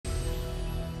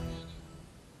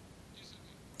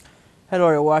Hello,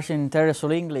 you're watching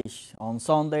TeleSUR English. On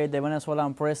Sunday, the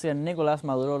Venezuelan President Nicolás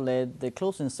Maduro led the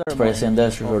closing ceremony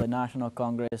of the National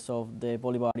Congress of the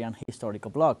Bolivarian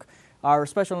Historical Bloc. Our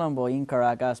special envoy in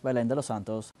Caracas, Belén de los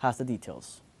Santos, has the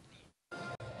details.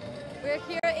 We're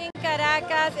here in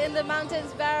Caracas, in the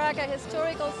mountains barrack, a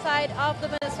historical site of the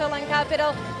Venezuelan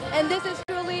capital, and this is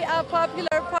truly a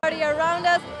popular party around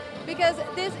us because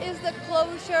this is the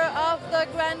closure of the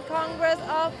Grand Congress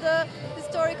of the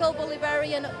historical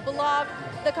Bolivarian bloc.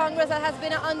 The Congress that has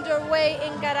been underway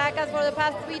in Caracas for the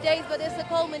past 3 days, but it's the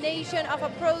culmination of a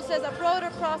process, a broader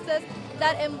process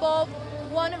that involved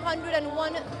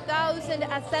 101,000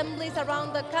 assemblies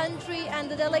around the country, and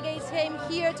the delegates came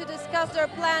here to discuss their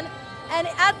plan. And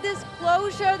at this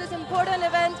closure, this important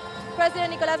event,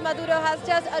 President Nicolás Maduro has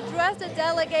just addressed the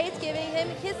delegates, giving him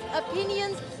his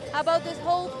opinions about this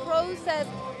whole process.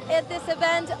 At this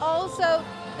event also,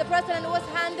 the president was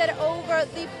handed over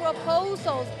the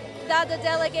proposals that the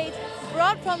delegates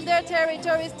brought from their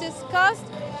territories, discussed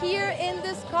here in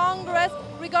this Congress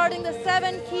regarding the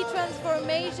 7 key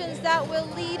transformations that will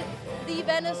lead the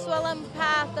Venezuelan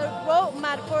path, the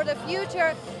roadmap for the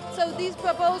future. So these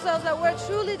proposals that were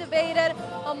truly debated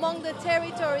among the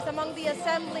territories, among the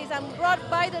assemblies, and brought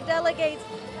by the delegates,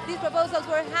 these proposals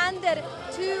were handed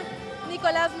to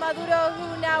Nicolás Maduro,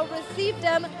 who now received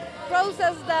them,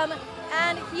 processed them,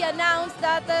 and he announced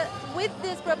that with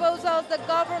these proposals, the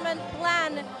government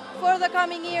plan for the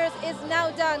coming years is now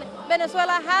done.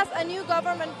 Venezuela has a new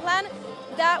government plan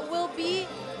that will be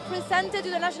presented to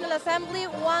the National Assembly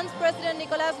once President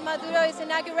Nicolás Maduro is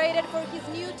inaugurated for his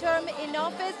new term in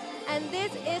office. And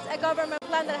this is a government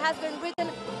plan that has been written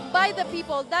by the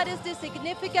people. That is the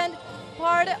significant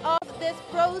part of this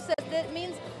process. That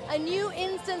means a new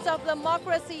instance of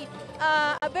democracy,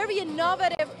 a very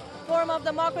innovative form of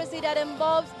democracy that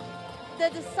involves the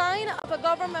design of a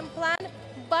government plan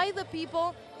by the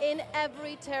people in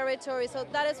every territory. So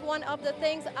that is one of the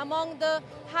things among the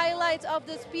highlights of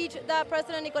the speech that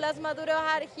President Nicolás Maduro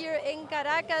had here in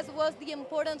Caracas was the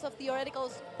importance of theoretical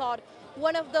thought.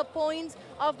 One of the points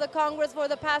of the Congress for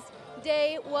the past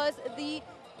day was the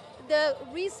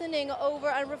reasoning over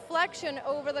and reflection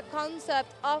over the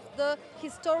concept of the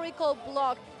historical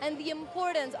bloc and the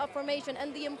importance of formation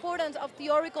and the importance of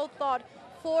theoretical thought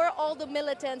for all the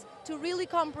militants to really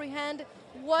comprehend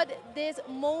what this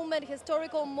moment,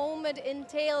 historical moment,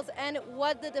 entails and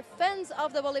what the defense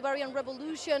of the Bolivarian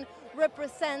Revolution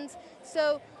represents.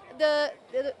 So the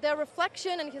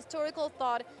reflection and historical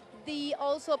thought, the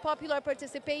also popular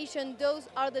participation, those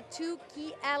are the 2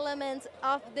 key elements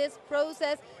of this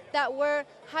process that were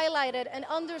highlighted and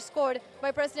underscored by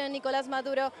President Nicolás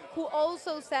Maduro, who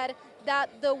also said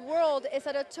that the world is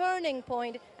at a turning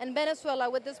point, and Venezuela,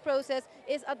 with this process,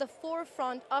 is at the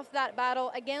forefront of that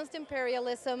battle against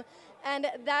imperialism. And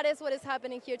that is what is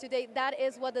happening here today. That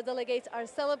is what the delegates are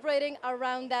celebrating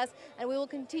around us, and we will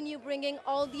continue bringing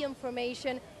all the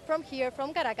information from here,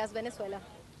 from Caracas, Venezuela.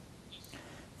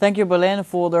 Thank you, Belén,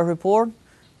 for the report.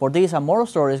 For these and more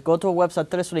stories, go to our website,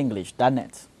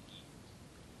 telesurenglish.net.